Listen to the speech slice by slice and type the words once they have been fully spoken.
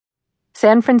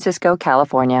San Francisco,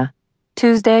 California,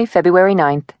 Tuesday, February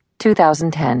 9th,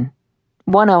 2010,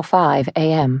 1:05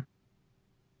 a.m.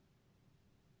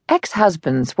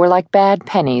 Ex-husbands were like bad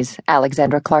pennies,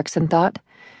 Alexandra Clarkson thought,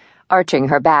 arching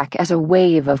her back as a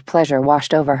wave of pleasure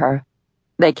washed over her.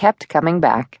 They kept coming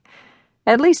back.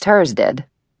 At least hers did.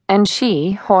 And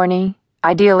she, horny,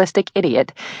 idealistic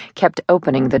idiot, kept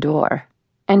opening the door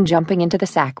and jumping into the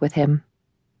sack with him.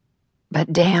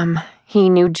 But damn, he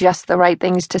knew just the right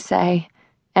things to say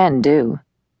and do.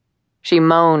 She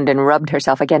moaned and rubbed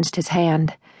herself against his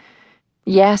hand.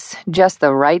 Yes, just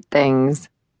the right things.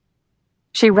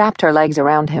 She wrapped her legs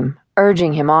around him,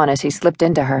 urging him on as he slipped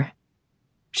into her.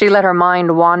 She let her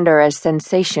mind wander as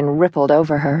sensation rippled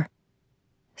over her.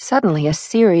 Suddenly, a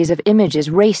series of images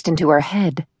raced into her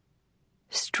head.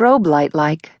 Strobe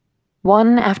light-like,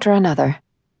 one after another.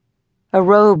 A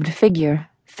robed figure,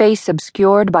 face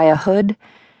obscured by a hood,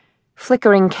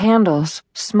 flickering candles,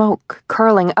 smoke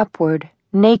curling upward,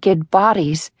 naked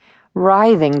bodies,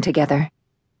 writhing together.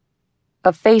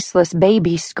 A faceless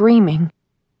baby screaming.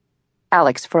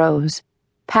 Alex froze,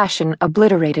 passion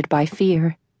obliterated by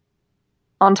fear.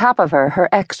 On top of her, her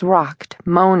ex rocked,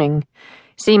 moaning,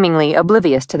 seemingly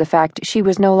oblivious to the fact she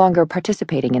was no longer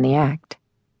participating in the act.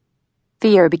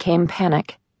 Fear became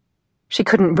panic. She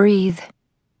couldn't breathe.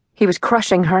 He was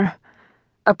crushing her.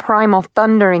 A primal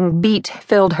thundering beat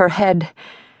filled her head.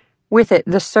 With it,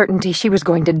 the certainty she was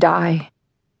going to die.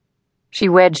 She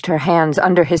wedged her hands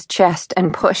under his chest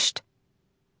and pushed.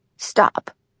 Stop.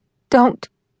 Don't.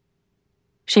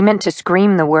 She meant to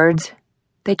scream the words.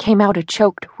 They came out a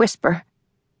choked whisper.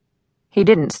 He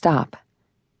didn't stop.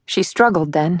 She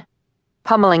struggled then,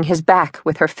 pummeling his back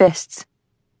with her fists.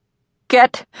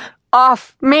 Get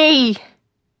off me!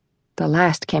 The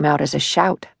last came out as a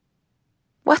shout.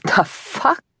 What the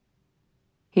fuck?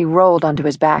 He rolled onto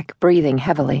his back, breathing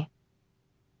heavily.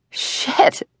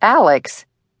 Shit, Alex,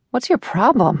 what's your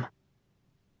problem?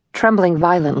 Trembling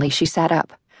violently, she sat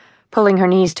up, pulling her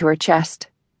knees to her chest.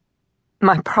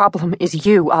 My problem is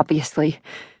you, obviously.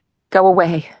 Go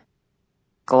away.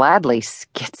 Gladly,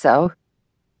 schizo.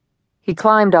 He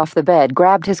climbed off the bed,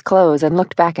 grabbed his clothes, and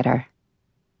looked back at her.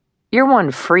 You're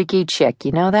one freaky chick,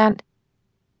 you know that?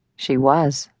 She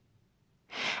was.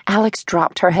 Alex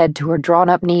dropped her head to her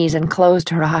drawn-up knees and closed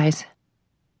her eyes.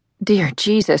 Dear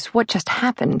Jesus, what just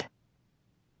happened?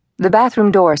 The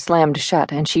bathroom door slammed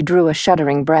shut, and she drew a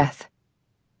shuddering breath.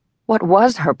 What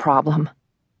was her problem?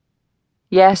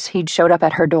 Yes, he'd showed up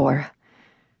at her door.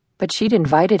 But she'd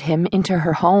invited him into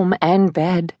her home and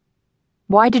bed.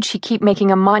 Why did she keep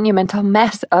making a monumental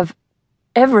mess of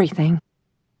everything?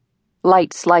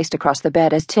 Light sliced across the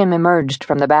bed as Tim emerged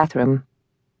from the bathroom.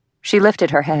 She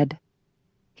lifted her head.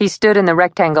 He stood in the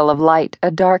rectangle of light, a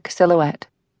dark silhouette.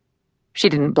 She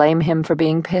didn't blame him for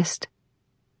being pissed.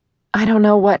 I don't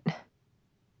know what...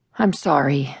 I'm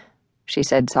sorry, she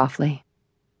said softly.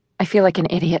 I feel like an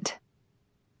idiot.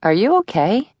 Are you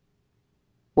okay?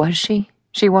 Was she?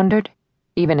 She wondered,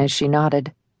 even as she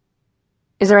nodded.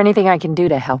 Is there anything I can do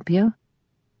to help you?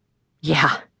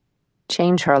 Yeah.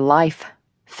 Change her life.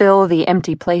 Fill the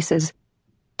empty places.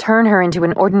 Turn her into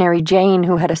an ordinary Jane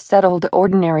who had a settled,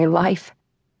 ordinary life.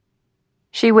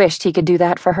 She wished he could do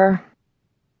that for her.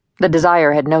 The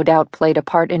desire had no doubt played a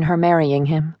part in her marrying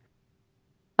him.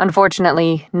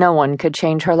 Unfortunately, no one could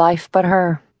change her life but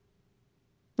her.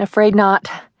 Afraid not.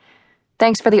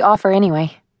 Thanks for the offer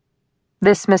anyway.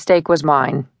 This mistake was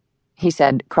mine, he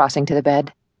said, crossing to the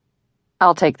bed.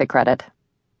 I'll take the credit.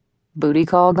 Booty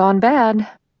call gone bad,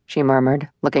 she murmured,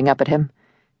 looking up at him.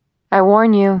 I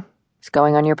warn you, it's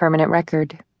going on your permanent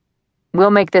record.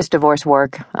 We'll make this divorce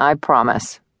work, I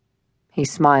promise. He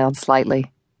smiled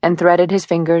slightly and threaded his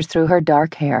fingers through her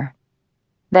dark hair,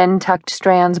 then tucked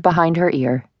strands behind her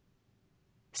ear.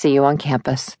 See you on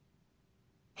campus.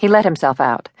 He let himself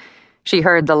out. She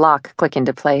heard the lock click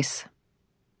into place.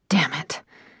 Damn it.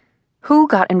 Who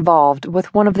got involved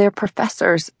with one of their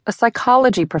professors, a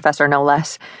psychology professor no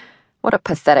less? What a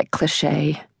pathetic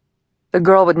cliché. The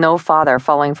girl with no father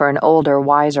falling for an older,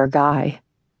 wiser guy.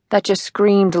 That just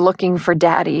screamed looking for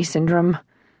daddy syndrome.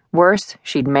 Worse,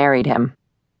 she'd married him.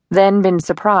 Then been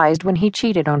surprised when he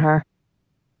cheated on her.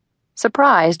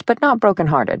 Surprised, but not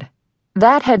broken-hearted.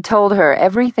 That had told her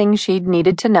everything she'd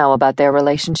needed to know about their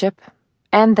relationship,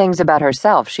 and things about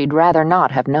herself she'd rather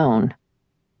not have known.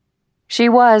 She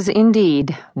was,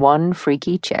 indeed, one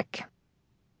freaky chick.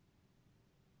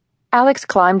 Alex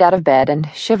climbed out of bed and,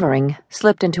 shivering,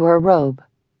 slipped into her robe.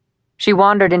 She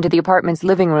wandered into the apartment's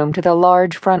living room to the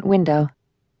large front window.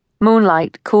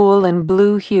 Moonlight, cool and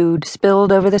blue-hued,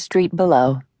 spilled over the street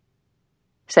below.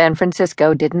 San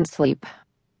Francisco didn't sleep.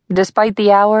 Despite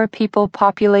the hour, people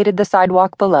populated the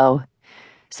sidewalk below,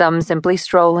 some simply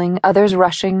strolling, others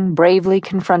rushing, bravely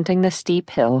confronting the steep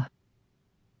hill.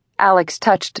 Alex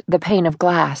touched the pane of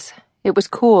glass. It was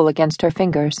cool against her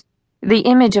fingers. The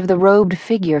image of the robed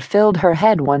figure filled her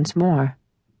head once more.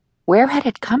 Where had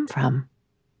it come from?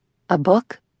 A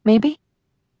book, maybe?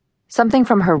 Something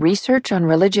from her research on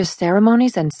religious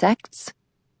ceremonies and sects?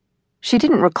 She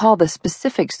didn't recall the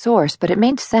specific source, but it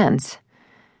made sense,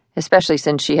 especially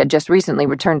since she had just recently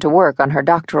returned to work on her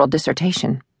doctoral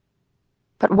dissertation.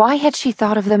 But why had she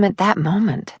thought of them at that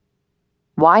moment?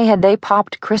 Why had they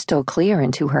popped crystal clear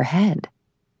into her head?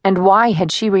 And why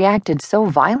had she reacted so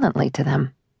violently to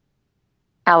them?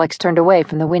 Alex turned away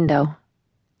from the window.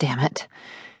 Damn it.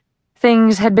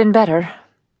 Things had been better.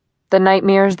 The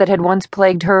nightmares that had once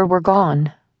plagued her were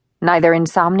gone. Neither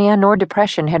insomnia nor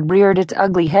depression had reared its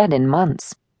ugly head in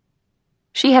months.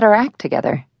 She had her act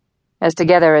together. As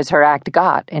together as her act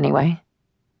got, anyway.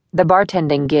 The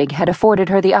bartending gig had afforded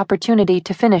her the opportunity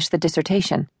to finish the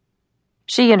dissertation.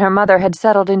 She and her mother had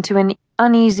settled into an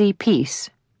uneasy peace,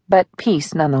 but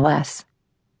peace nonetheless.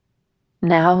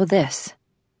 Now this.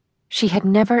 She had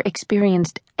never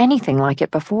experienced anything like it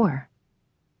before.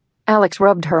 Alex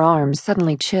rubbed her arms,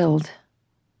 suddenly chilled.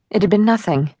 It had been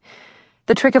nothing.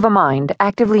 The trick of a mind,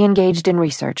 actively engaged in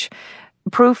research.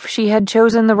 Proof she had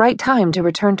chosen the right time to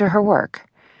return to her work.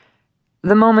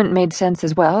 The moment made sense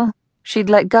as well. She'd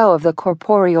let go of the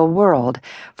corporeal world,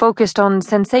 focused on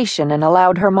sensation, and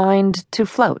allowed her mind to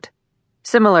float.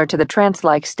 Similar to the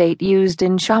trance-like state used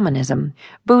in shamanism,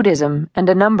 Buddhism, and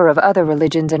a number of other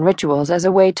religions and rituals as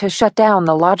a way to shut down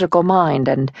the logical mind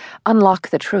and unlock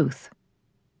the truth.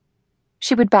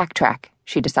 She would backtrack,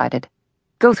 she decided.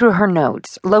 Go through her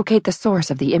notes, locate the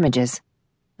source of the images.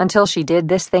 Until she did,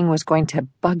 this thing was going to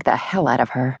bug the hell out of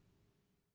her.